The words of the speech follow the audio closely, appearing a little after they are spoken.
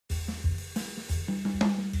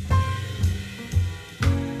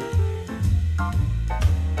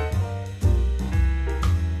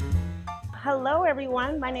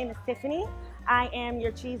everyone, my name is Tiffany. I am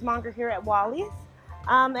your cheesemonger here at Wally's.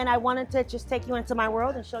 And I wanted to just take you into my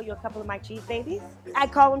world and show you a couple of my cheese babies. I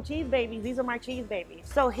call them cheese babies. These are my cheese babies.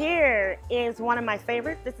 So here is one of my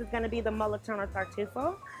favorites. This is going to be the Molotano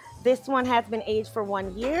Tartufo. This one has been aged for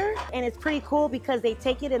 1 year, and it's pretty cool because they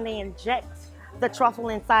take it and they inject the truffle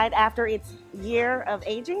inside after its year of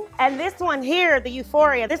aging. And this one here, the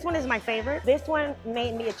Euphoria, this one is my favorite. This one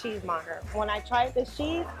made me a cheesemonger. When I tried this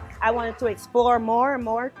cheese, I wanted to explore more and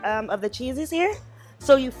more of the cheeses here.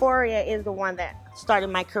 So Euphoria is the one that started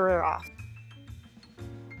my career off.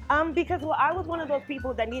 Because I was one of those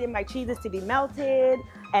people that needed my cheeses to be melted,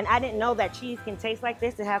 and I didn't know that cheese can taste like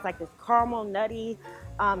this. It has like this caramel, nutty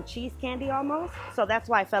cheese candy almost. So that's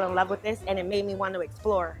why I fell in love with this, and it made me want to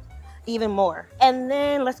explore even more. And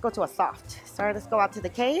then let's go to a soft. Sorry, let's go out to the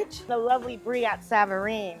cage. The lovely Briotte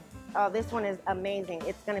Savarin. Oh, this one is amazing.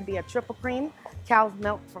 It's gonna be a triple cream cow's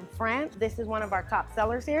milk from France. This is one of our top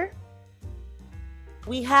sellers here.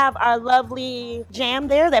 We have our lovely jam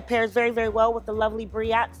there that pairs very, very well with the lovely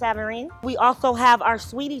Briotte Savarin. We also have our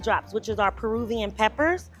Sweetie Drops, which is our Peruvian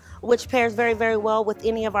peppers, which pairs very, very well with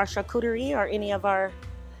any of our charcuterie or any of our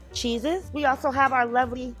cheeses. We also have our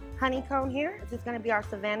lovely honeycomb here. This is going to be our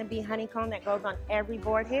Savannah Bee honeycomb that goes on every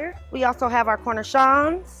board here. We also have our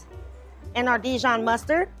cornichons and our Dijon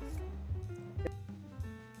mustard.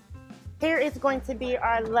 Here is going to be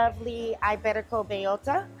our lovely Iberico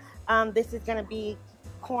Bellota. This is going to be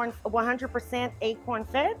 100% acorn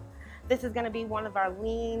fed. This is going to be one of our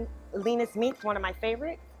leanest meats, one of my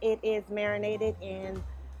favorites. It is marinated in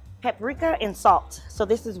paprika and salt. So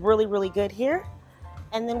this is really, really good here.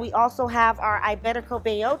 And then we also have our Iberico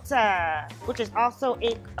Bellota, which is also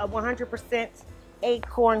a 100%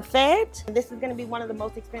 acorn fed. And this is going to be one of the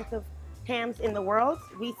most expensive hams in the world.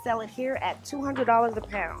 We sell it here at $200 a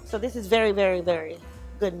pound. So this is very, very, very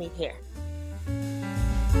good meat here.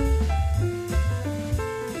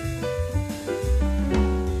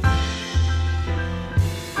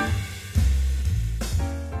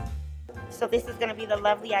 So this is going to be the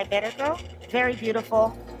lovely Iberico. Very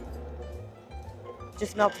beautiful.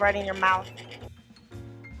 Just melts right in your mouth.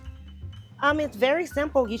 It's very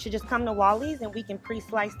simple. You should just come to Wally's and we can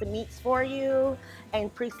pre-slice the meats for you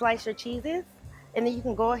and pre-slice your cheeses. And then you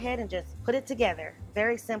can go ahead and just put it together.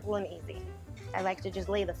 Very simple and easy. I like to just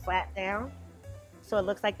lay the flat down so it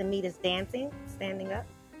looks like the meat is dancing, standing up.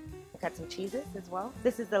 Cut some cheeses as well.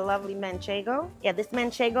 This is the lovely Manchego. Yeah, this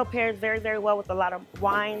Manchego pairs very, very well with a lot of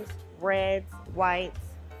wines, reds, whites,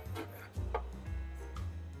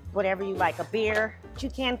 whatever you like, a beer. You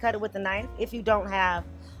can cut it with a knife if you don't have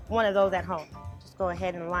one of those at home. Just go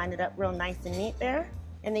ahead and line it up real nice and neat there.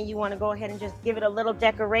 And then you want to go ahead and just give it a little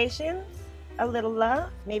decoration, a little love.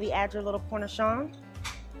 Maybe add your little cornichon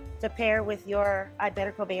to pair with your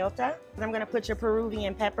Iberico Bellota. And I'm going to put your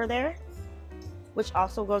Peruvian pepper there, which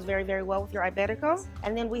also goes very, very well with your Iberico.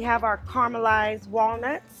 And then we have our caramelized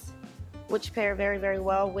walnuts, which pair very, very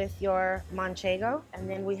well with your Manchego. And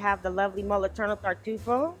then we have the lovely Molotano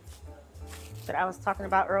Tartufo that I was talking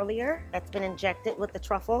about earlier. That's been injected with the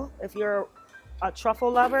truffle. If you're a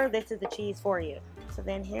truffle lover, this is the cheese for you. So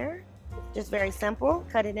then here, just very simple,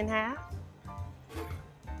 cut it in half.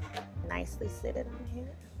 Nicely sit it on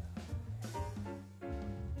here.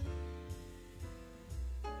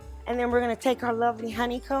 And then we're gonna take our lovely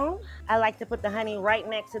honeycomb. I like to put the honey right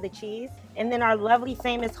next to the cheese. And then our lovely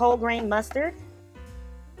famous whole grain mustard.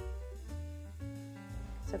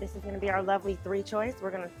 So this is gonna be our lovely 3 choice.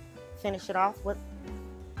 We're gonna finish it off with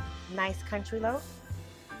nice country loaf.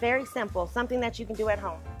 Very simple, something that you can do at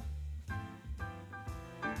home.